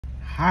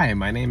Hi,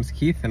 my name's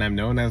Keith and I'm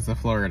known as the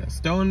Florida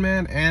Stone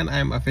Man, and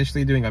I'm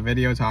officially doing a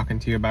video talking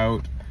to you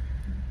about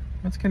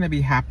what's going to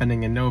be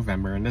happening in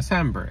November and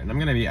December. And I'm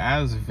going to be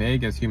as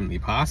vague as humanly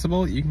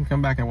possible. You can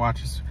come back and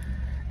watch this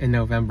in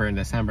November and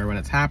December when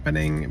it's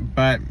happening,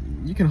 but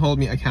you can hold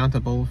me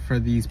accountable for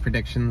these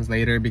predictions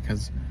later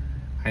because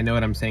I know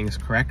what I'm saying is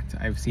correct.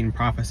 I've seen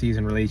prophecies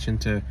in relation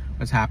to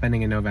what's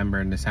happening in November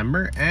and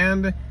December,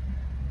 and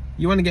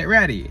you want to get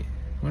ready.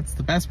 What's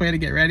the best way to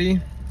get ready?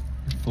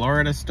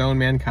 Florida Stone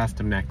Man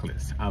custom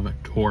necklace of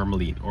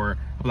tourmaline, or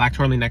a black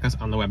tourmaline necklace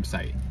on the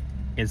website.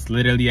 It's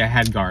literally a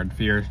head guard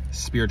for your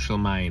spiritual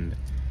mind.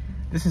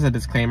 This is a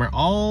disclaimer.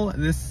 All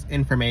this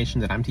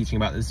information that I'm teaching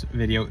about this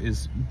video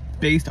is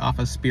based off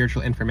of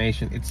spiritual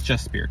information. It's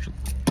just spiritual.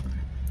 It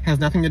has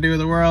nothing to do with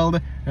the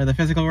world or the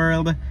physical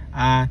world.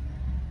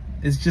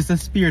 It's just a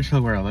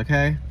spiritual world,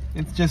 okay?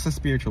 It's just a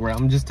spiritual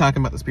world. I'm just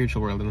talking about the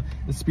spiritual world and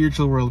the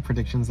spiritual world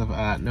predictions of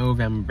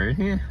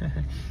November.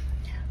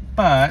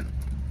 But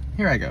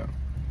here I go.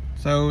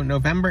 So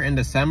November and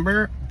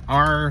December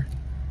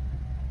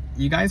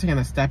you guys are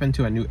gonna step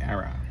into a new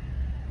era.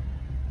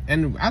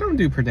 And I don't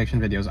do prediction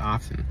videos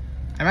often.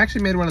 I've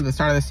actually made one at the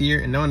start of this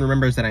year and no one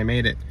remembers that I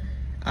made it.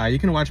 You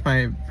can watch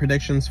my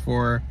predictions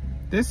for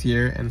this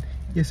year, and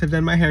yes, I've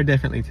done my hair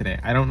differently today.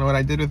 I don't know what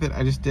I did with it.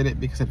 I just did it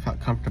because it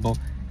felt comfortable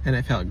and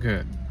it felt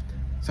good.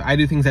 So I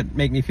do things that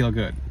make me feel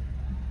good.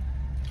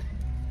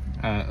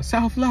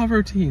 Self-love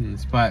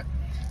routines, but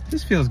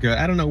this feels good.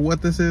 I don't know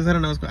what this is. I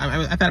don't know what's going on.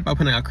 I thought about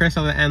putting a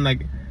crystal at the end.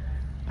 Like,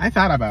 I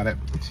thought about it.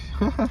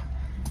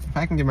 If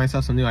I can give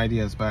myself some new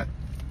ideas, but.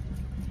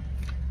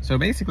 So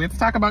basically, let's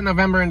talk about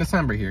November and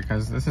December here,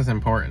 because this is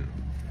important.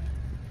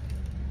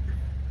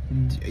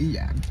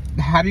 Yeah.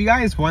 Have you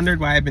guys wondered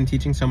why I've been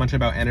teaching so much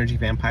about energy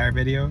vampire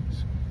videos?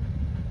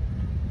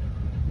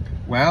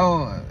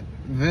 Well,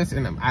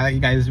 and I let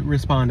you guys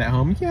respond at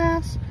home.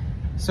 Yes.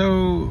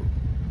 So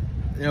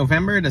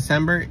November,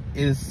 December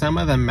is some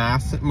of the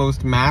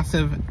most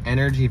massive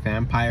energy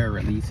vampire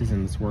releases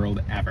in this world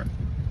ever.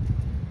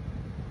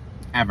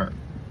 Ever.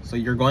 So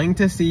you're going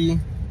to see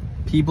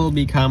people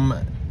become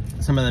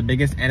some of the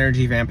biggest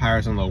energy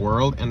vampires in the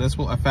world, and this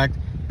will affect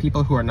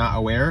people who are not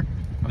aware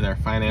of their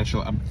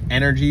financial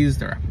energies,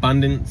 their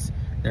abundance,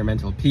 their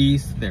mental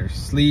peace, their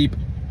sleep,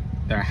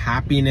 their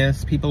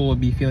happiness. People will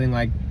be feeling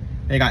like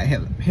they got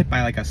hit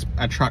by like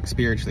a truck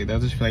spiritually. They'll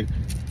just feel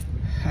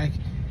like,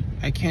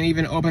 I can't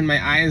even open my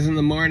eyes in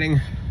the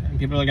morning. And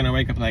people are gonna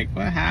wake up like,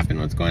 what happened?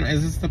 What's going on?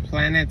 Is this the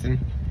planet? And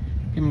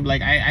people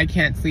like, I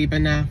can't sleep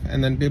enough.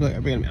 And then people,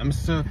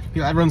 everyone's gonna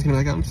be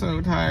like, I'm so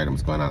tired.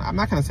 What's going on? I'm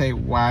not gonna say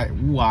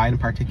why in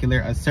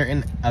particular. A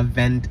certain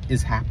event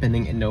is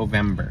happening in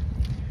November.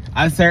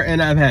 A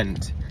certain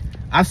event.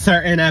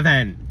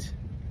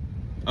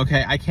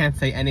 Okay, I can't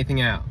say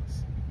anything else.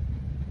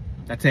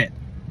 That's it.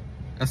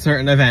 A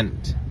certain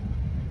event.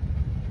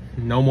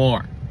 No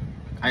more.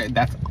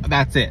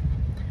 That's it.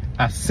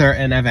 A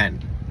certain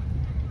event.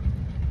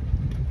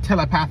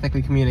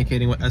 Telepathically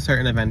communicating what a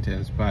certain event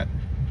is, but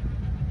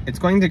it's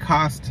going to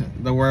cost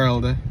the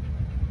world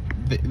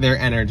their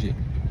energy.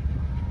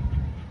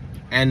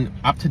 And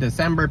up to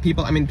December,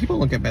 people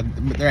will get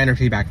their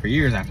energy back for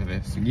years after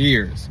this.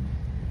 Years.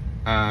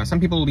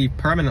 Some people will be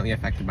permanently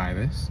affected by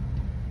this.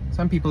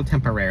 Some people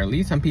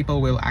temporarily. Some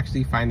people will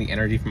actually find the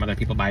energy from other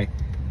people by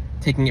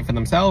taking it for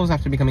themselves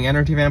after becoming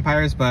energy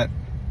vampires. But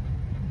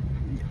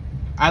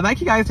I'd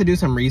like you guys to do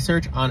some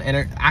research on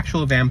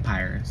actual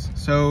vampires.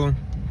 So,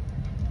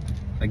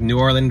 like New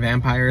Orleans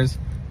vampires.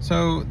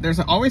 So there's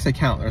always a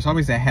count. There's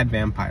always a head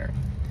vampire.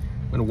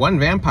 When one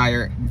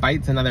vampire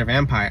bites another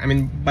vampire,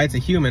 bites a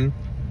human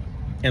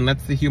and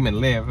lets the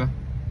human live,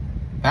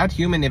 that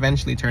human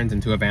eventually turns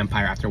into a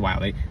vampire after a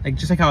while. Like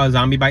just like how a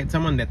zombie bites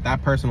someone,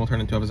 that person will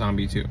turn into a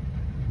zombie too.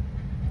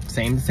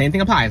 Same thing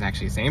applies,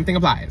 actually. Same thing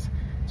applies.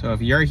 So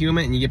if you're a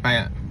human and you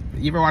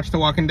ever watch The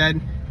Walking Dead?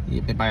 You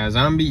get bit by a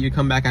zombie, you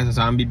come back as a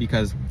zombie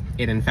because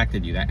it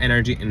infected you. That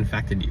energy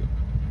infected you.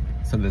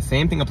 So the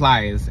same thing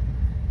applies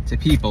to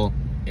people,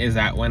 is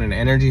that when an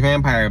energy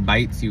vampire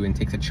bites you and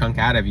takes a chunk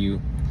out of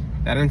you,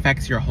 that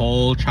infects your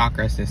whole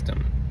chakra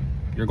system.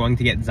 You're going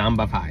to get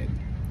zombified.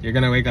 You're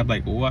gonna wake up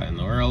like, what in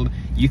the world?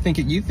 You think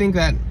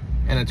that,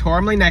 and a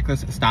tourmaline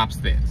necklace stops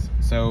this.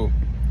 So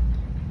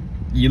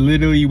you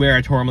literally wear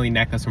a tourmaline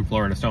necklace from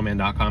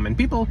FloridaStoneman.com, and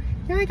people,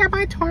 yeah, I got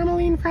my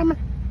tourmaline from,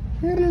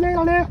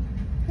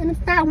 and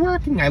it's not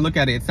working. I look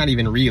at it, it's not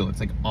even real. It's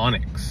like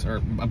onyx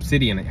or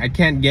obsidian. I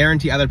can't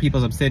guarantee other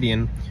people's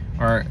obsidian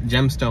or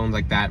gemstones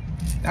like that.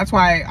 That's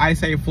why I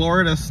say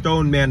Florida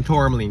Stone Man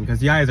tourmaline,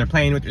 because you guys are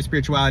playing with your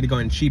spirituality,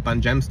 going cheap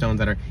on gemstones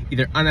that are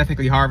either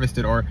unethically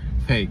harvested or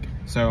fake.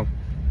 So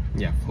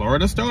yeah,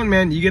 Florida Stone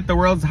Man, you get the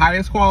world's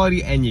highest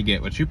quality and you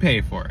get what you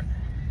pay for.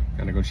 You're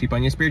gonna go cheap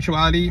on your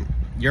spirituality,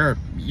 your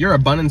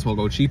abundance will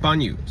go cheap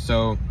on you.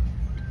 So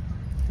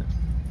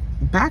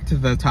back to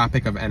the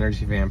topic of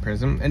energy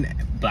vampirism, and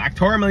black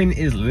tourmaline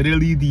is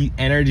literally the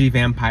energy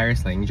vampire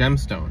slaying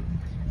gemstone.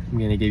 I'm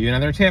gonna give you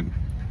another tip,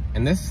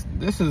 and this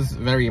is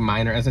very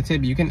minor as a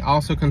tip. You can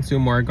also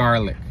consume more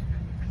garlic.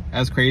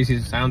 as crazy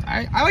as it sounds.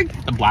 I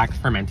like the black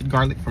fermented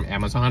garlic from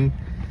Amazon,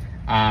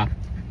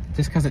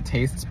 just because it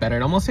tastes better.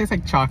 It almost tastes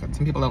like chocolate.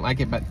 Some people don't like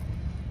it, but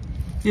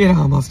it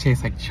almost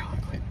tastes like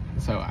chocolate,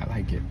 so I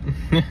like it.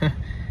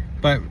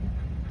 But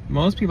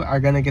most people are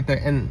gonna get there,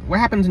 and what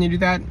happens when you do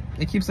that?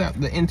 It keeps out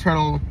the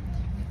internal.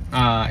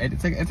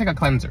 It's like a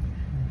cleanser,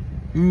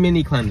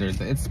 mini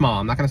cleanser. It's small.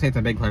 I'm not gonna say it's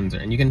a big cleanser,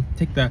 and you can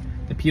take the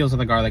peels of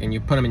the garlic and you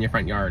put them in your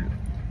front yard,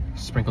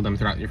 sprinkle them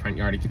throughout your front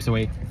yard. It keeps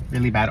away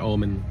really bad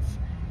omens.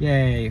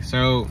 Yay!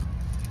 So,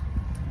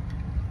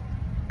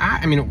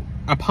 I mean,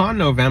 upon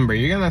November,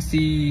 you're gonna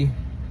see.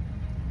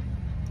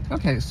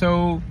 Okay,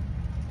 so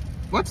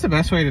what's the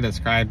best way to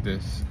describe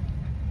this?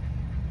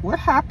 What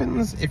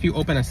happens if you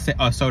open a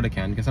soda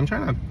can? Because I'm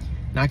trying to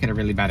not get a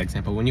really bad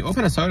example. When you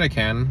open a soda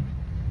can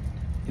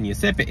and you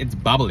sip it, it's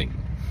bubbling.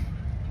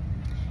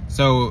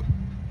 So,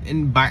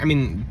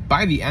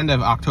 by the end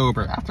of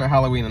October, after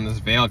Halloween and this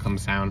veil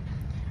comes down,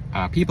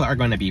 people are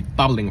going to be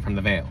bubbling from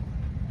the veil.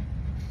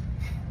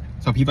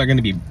 So people are going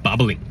to be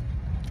bubbling.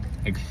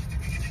 Like,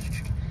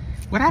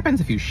 what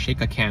happens if you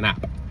shake a can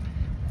up?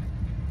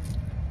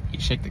 You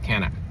shake the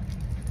can up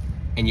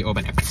and you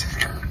open it.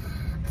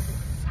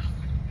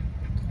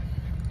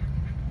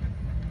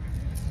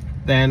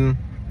 Then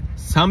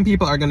some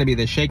people are going to be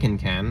the shaken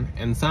can,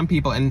 and some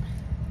people, and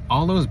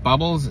all those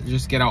bubbles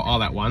just get out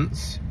all at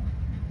once.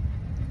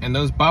 And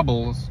those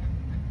bubbles,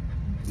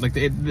 like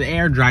the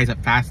air dries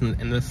up fast,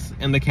 and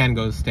the can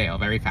goes stale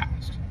very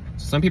fast.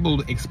 So some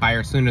people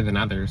expire sooner than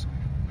others,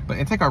 but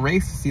it's like a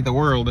race to see the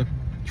world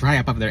dry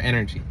up of their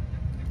energy.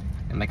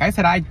 And like I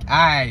said,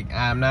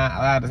 I'm not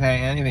allowed to say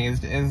anything. It's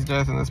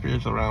just in the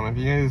spiritual realm. If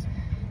you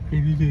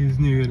guys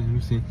knew what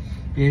I'm saying,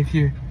 if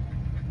you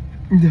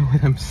know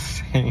what I'm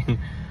saying,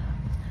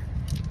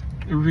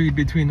 read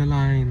between the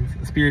lines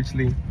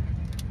spiritually.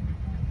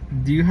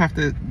 Do I have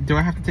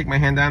to take my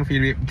hand down for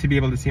you to be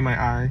able to see my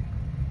eye?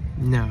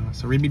 No.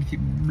 So read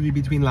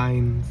between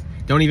lines.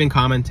 Don't even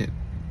comment it.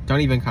 Don't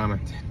even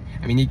comment it.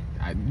 I mean,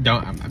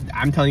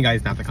 I'm telling you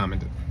guys not to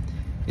comment it.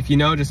 If you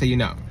know, just say you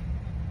know.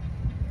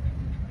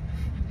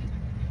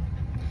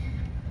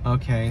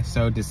 Okay,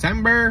 so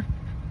December,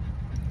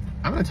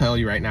 I'm gonna tell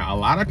you right now, a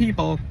lot of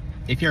people,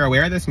 if you're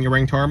aware of this and you're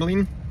wearing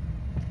tourmaline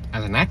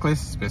as a necklace,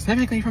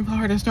 specifically from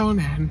Florida Stone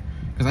Man,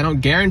 because I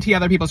don't guarantee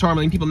other people's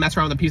tourmaline. People mess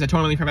around with a piece of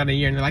tourmaline for about a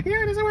year and they're like,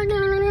 yeah, it doesn't work.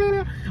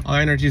 All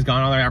their energy's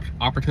gone, all their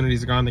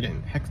opportunities are gone. They're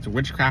getting hexed to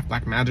witchcraft,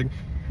 black magic,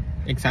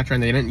 etc.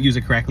 And they didn't use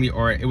it correctly,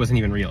 or it wasn't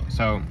even real.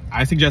 So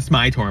I suggest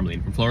my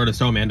tourmaline from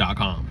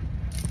FloridaStoneman.com.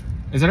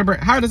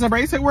 How does a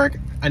bracelet work?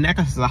 A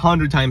necklace is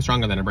 100 times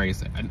stronger than a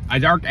bracelet. A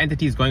dark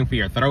entity is going for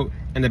your throat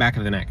and the back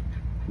of the neck.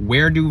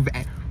 Where do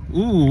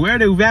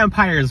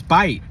vampires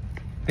bite?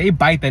 They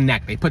bite the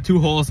neck. They put 2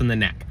 holes in the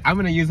neck. I'm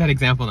gonna use that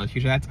example in the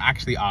future. That's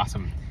actually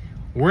awesome.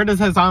 Where does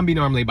a zombie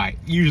normally bite?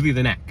 Usually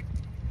the neck.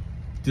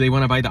 Do they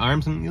want to bite the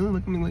arms? And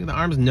look at the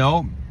arms.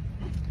 No.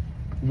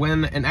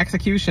 When an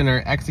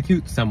executioner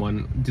executes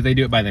someone, do they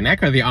do it by the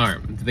neck or the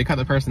arm? Do they cut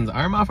the person's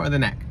arm off or the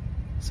neck?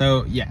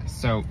 So yes.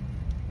 So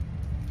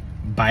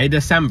by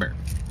December,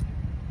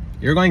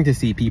 you're going to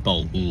see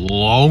people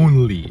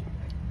lonely.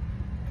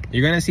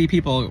 You're going to see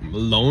people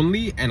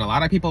lonely, and a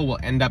lot of people will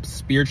end up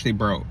spiritually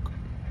broke.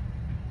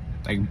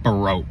 Like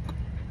broke.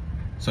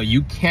 So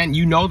you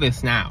know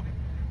this now.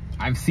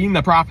 I've seen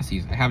the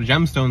prophecies. I have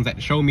gemstones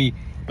that show me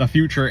the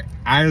future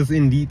as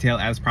in detail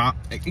as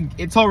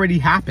it's already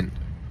happened.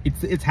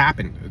 It's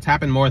happened. It's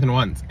happened more than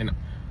once in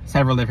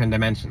several different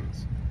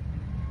dimensions.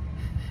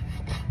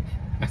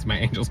 That's my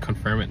angels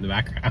confirm it in the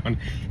background.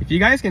 If you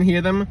guys can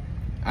hear them,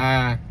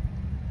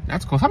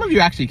 that's cool. Some of you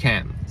actually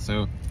can.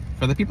 So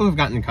for the people who've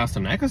gotten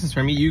custom necklaces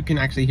from me, you can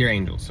actually hear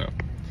angels. So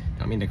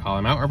don't mean to call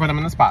them out or put them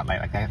in the spotlight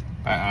like that.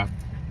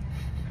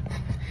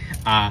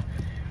 But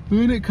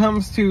when it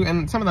comes to,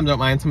 and some of them don't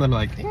mind, some of them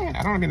are like, I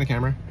don't want to be in the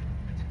camera.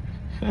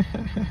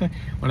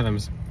 One of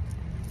them's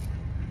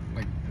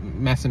like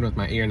messing with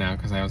my ear now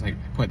because I was like,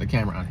 put the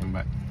camera on him.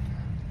 But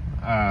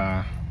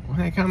when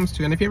it comes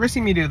to, and if you ever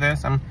see me do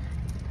this, I'm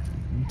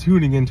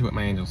tuning into what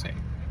my angels say.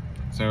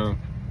 So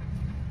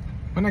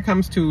when it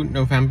comes to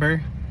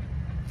November,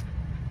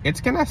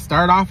 it's gonna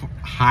start off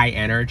high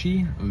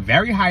energy,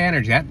 very high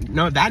energy.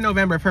 That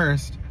November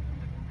 1st,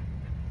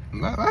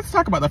 let's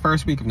talk about the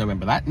first week of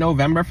November. That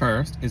November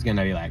 1st is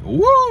gonna be like,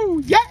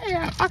 woo,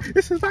 yeah,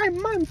 this is my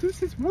month,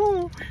 this is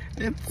woo,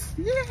 it's,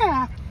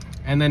 yeah.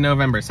 And then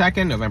November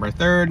 2nd, November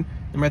 3rd,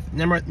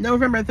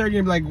 November 3rd, you're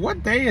gonna be like,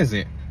 what day is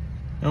it?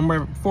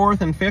 November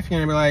 4th and 5th, you're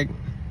gonna be like,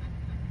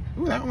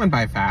 ooh, that went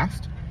by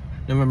fast.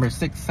 November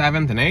 6th,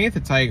 7th, and 8th,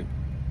 it's like,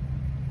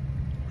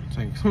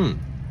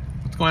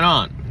 what's going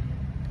on?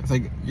 It's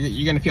like,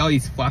 you're gonna feel all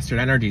these flustered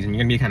energies and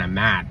you're gonna be kind of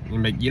mad.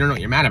 You don't know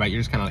what you're mad about, you're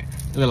just kind of like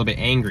a little bit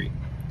angry.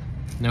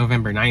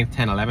 November 9th,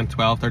 10th, 11th,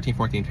 12th, 13th,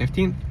 14th,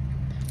 15th.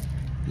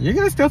 You're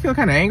gonna still feel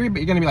kind of angry, but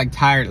you're gonna be like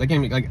tired, like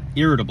gonna be like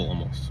irritable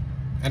almost.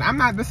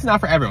 And this is not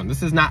for everyone.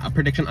 This is not a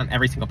prediction on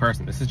every single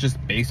person. This is just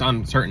based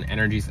on certain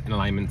energies and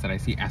alignments that I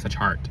see as a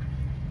chart.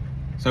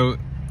 So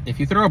if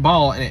you throw a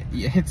ball and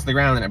it hits the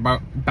ground and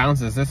it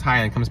bounces this high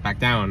and comes back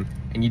down,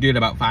 and you do it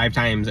about 5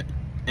 times,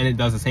 and it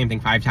does the same thing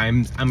 5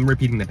 times, I'm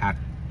repeating the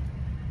pattern.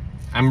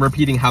 I'm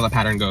repeating how the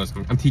pattern goes.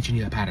 I'm teaching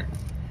you the pattern.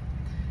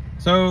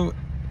 So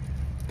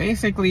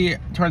basically,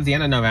 towards the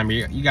end of November,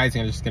 you guys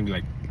are just gonna be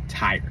like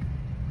tired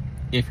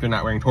if you're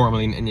not wearing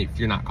tourmaline and if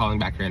you're not calling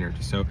back your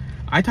energy. So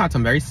I taught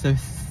some very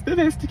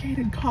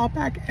sophisticated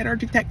callback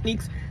energy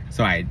techniques.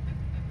 So I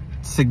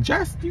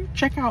suggest you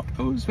check out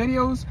those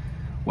videos.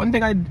 One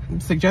thing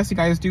I'd suggest you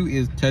guys do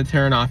is to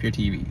turn off your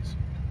TVs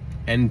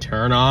and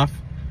turn off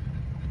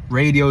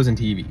radios and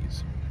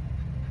TVs.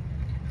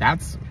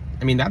 That's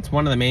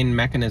one of the main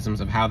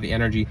mechanisms of how the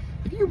energy,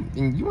 if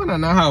you want to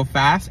know how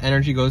fast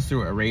energy goes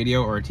through a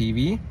radio or a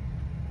TV,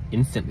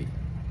 instantly.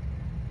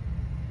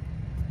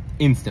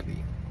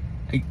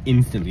 Like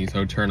instantly.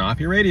 So turn off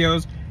your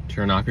radios,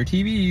 turn off your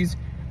TVs.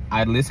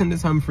 I'd listen to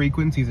some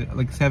frequencies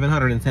like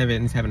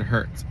 777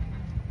 hertz,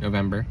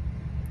 November.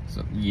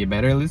 So you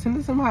better listen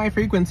to some high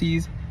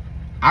frequencies.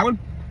 I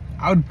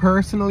would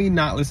personally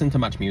not listen to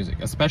much music,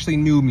 especially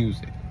new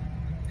music.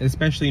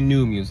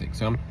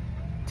 So I'm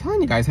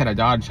telling you guys how to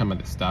dodge some of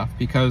this stuff,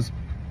 because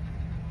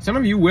some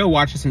of you will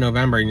watch this in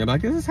November and you're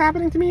like, is this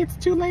happening to me? It's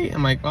too late.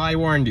 I'm like, well, I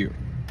warned you.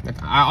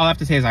 All I have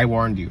to say is I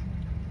warned you.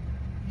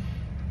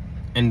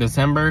 In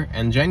December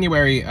and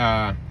January,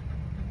 I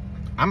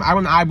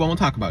won't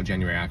talk about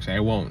January, actually. I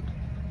won't,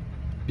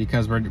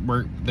 because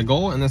the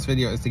goal in this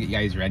video is to get you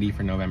guys ready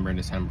for November and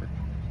December.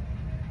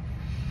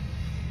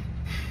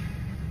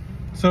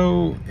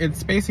 So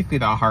it's basically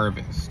the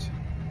harvest.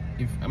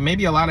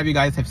 Maybe a lot of you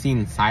guys have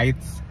seen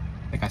scythes,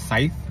 like a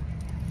scythe,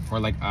 or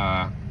like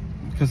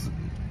because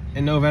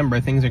in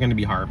November things are going to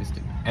be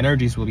harvested.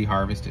 Energies will be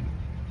harvested.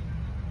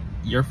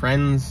 Your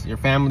friends, your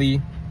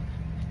family,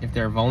 if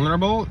they're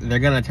vulnerable, they're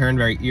going to turn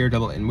very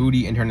irritable and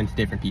moody and turn into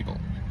different people.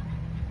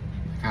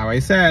 How I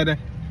said,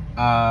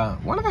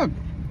 one of the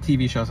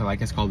TV shows I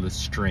like is called The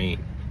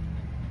Strain.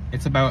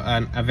 It's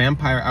about a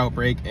vampire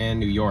outbreak in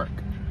New York.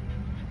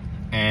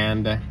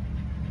 And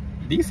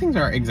these things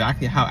are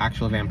exactly how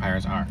actual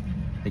vampires are.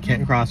 They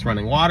can't cross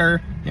running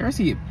water. You ever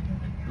see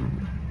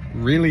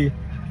really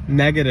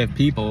negative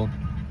people?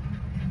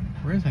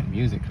 Where is that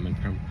music coming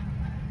from?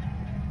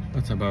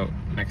 What's a boat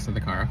next to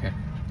the car? Okay.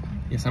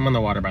 Yes, I'm on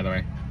the water, by the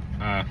way.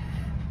 I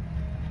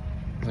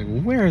was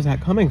like, where is that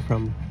coming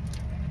from?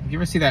 You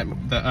ever see that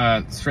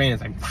the strain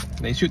is like,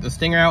 they shoot the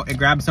stinger out, it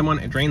grabs someone,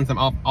 it drains them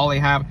all they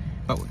have.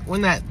 But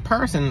when that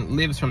person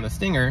lives from the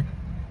stinger,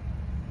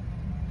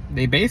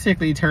 they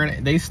basically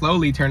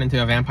slowly turn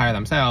into a vampire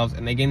themselves,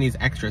 and they gain these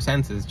extra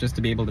senses just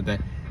to be able to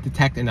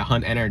detect and to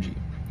hunt energy.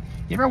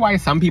 You ever why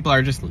some people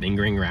are just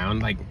lingering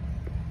around? Like,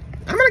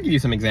 I'm gonna give you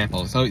some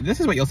examples. So this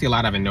is what you'll see a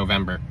lot of in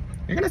November.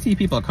 You're gonna see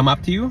people come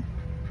up to you,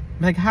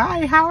 like,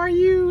 hi, how are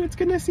you? It's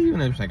good to see you.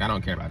 And they're just like, I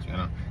don't care about you.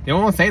 They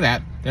won't say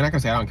that. They're not gonna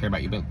say I don't care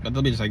about you, but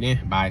they'll be just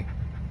like, bye.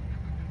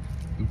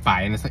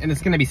 Bye. And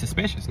it's gonna be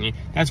suspicious. And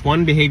that's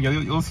one behavior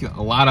you'll see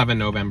a lot of in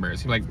November.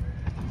 So like,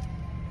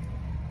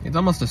 it's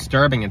almost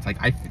disturbing. It's like,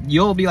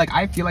 you'll be like,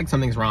 I feel like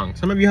something's wrong.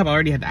 Some of you have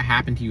already had that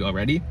happen to you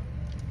already.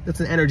 It's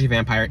an energy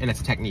vampire, and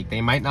it's a technique. They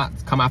might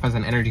not come off as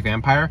an energy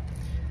vampire,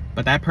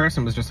 but that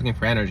person was just looking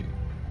for energy.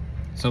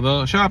 So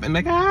they'll show up and be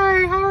like,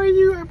 hi, how are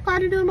you? I'm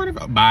glad you're doing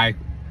wonderful. Bye.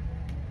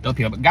 They'll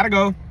peel, but gotta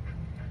go.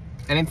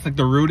 And it's like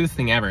the rudest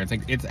thing ever. It's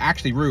like, it's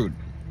actually rude,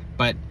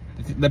 but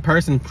the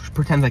person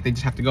pretends like they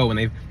just have to go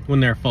when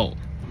they're full.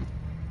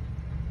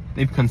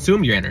 They've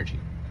consumed your energy.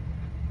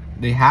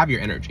 They have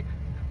your energy.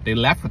 They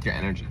left with your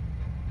energy.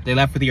 They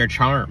left with your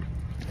charm.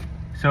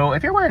 So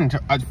if you're wearing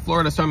a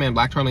Florida Snowman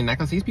black tourmaline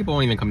necklace, these people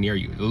won't even come near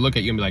you. They'll look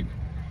at you and be like,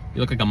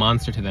 you look like a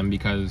monster to them,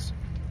 because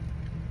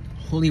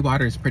holy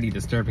water is pretty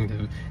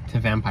disturbing to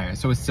vampires.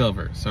 So is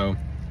silver. So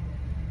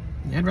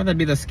I'd rather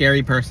be the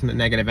scary person with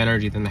negative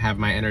energy than to have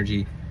my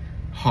energy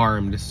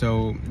harmed.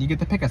 So you get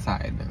to pick a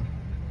side.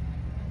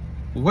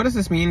 What does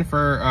this mean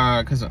for,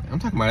 because I'm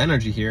talking about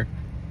energy here.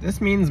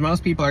 This means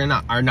most people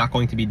are not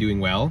going to be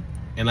doing well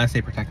unless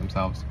they protect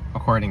themselves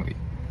accordingly.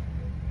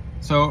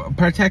 So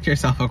protect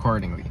yourself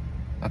accordingly.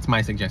 That's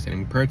my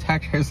suggestion.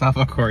 Protect yourself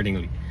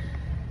accordingly.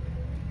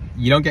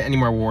 You don't get any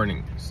more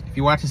warnings. If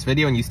you watch this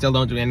video and you still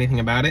don't do anything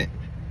about it,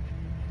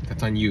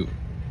 that's on you.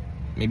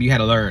 Maybe you had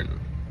to learn.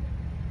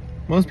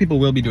 Most people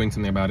will be doing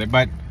something about it,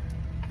 but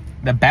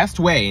the best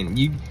way,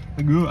 and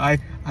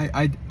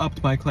I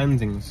upped my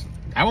cleansings.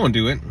 I won't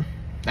do it.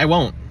 I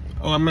won't.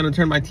 Oh, I'm gonna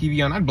turn my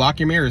TV on. I'd block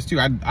your mirrors too.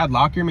 I'd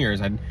lock your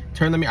mirrors. I'd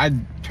turn the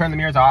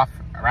mirrors off,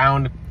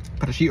 around,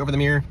 put a sheet over the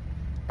mirror.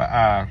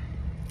 But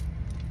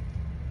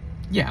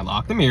yeah,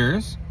 lock the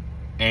mirrors,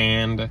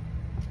 and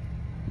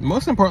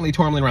most importantly,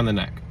 tourmaline around the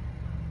neck.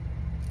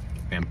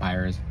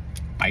 Vampires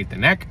bite the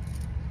neck.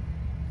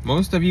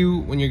 Most of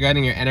you, when you're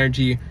getting your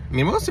energy,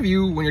 most of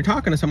you, when you're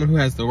talking to someone who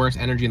has the worst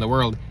energy in the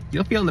world,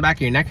 you'll feel in the back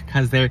of your neck,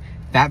 because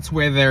that's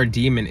where their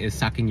demon is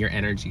sucking your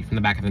energy, from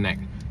the back of the neck.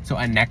 So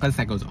a necklace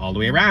that goes all the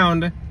way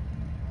around,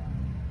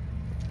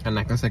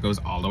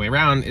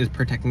 is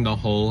protecting the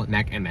whole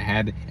neck and the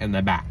head and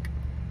the back.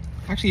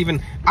 Actually,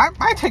 even,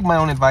 I take my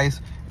own advice.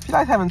 If you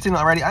guys haven't seen it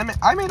already,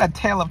 I made a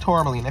tail of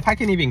tourmaline. If I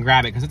can even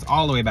grab it, because it's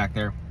all the way back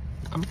there.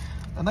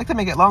 I'd like to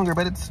make it longer,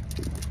 but it's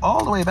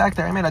all the way back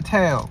there. I made a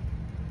tail.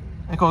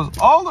 It goes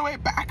all the way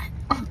back.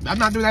 I'm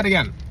not doing that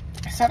again.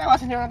 I said I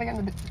wasn't doing that again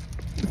in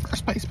the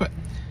first place, but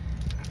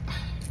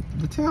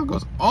the tail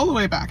goes all the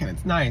way back, and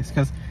it's nice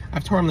because I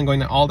have tourmaline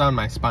going all down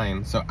my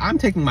spine. So I'm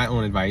taking my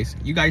own advice.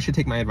 You guys should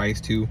take my advice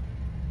too.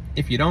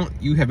 If you don't,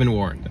 you have been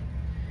warned.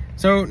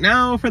 So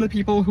now for the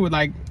people who would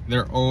like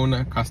their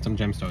own custom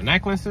gemstone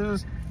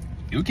necklaces,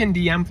 you can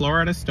DM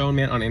Florida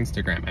Stoneman on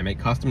Instagram. I make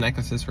custom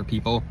necklaces for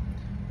people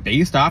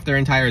based off their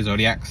entire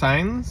zodiac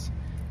signs,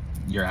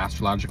 your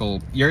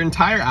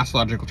entire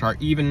astrological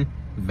chart, even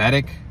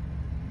Vedic,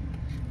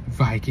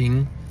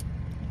 Viking.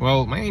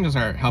 Well, my angels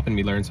are helping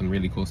me learn some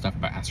really cool stuff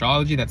about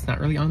astrology that's not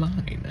really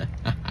online.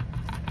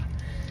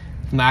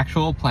 From the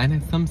actual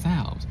planets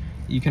themselves.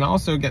 You can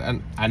also get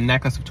a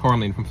necklace of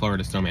tourmaline from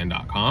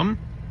floridastoneman.com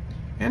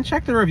and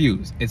check the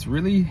reviews. It's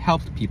really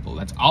helped people.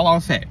 That's all I'll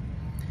say.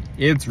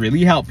 It's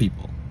really helped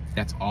people.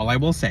 That's all I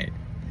will say.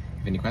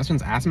 If any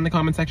questions, ask them in the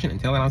comment section.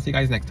 Until then, I'll see you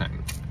guys next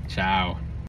time. Ciao.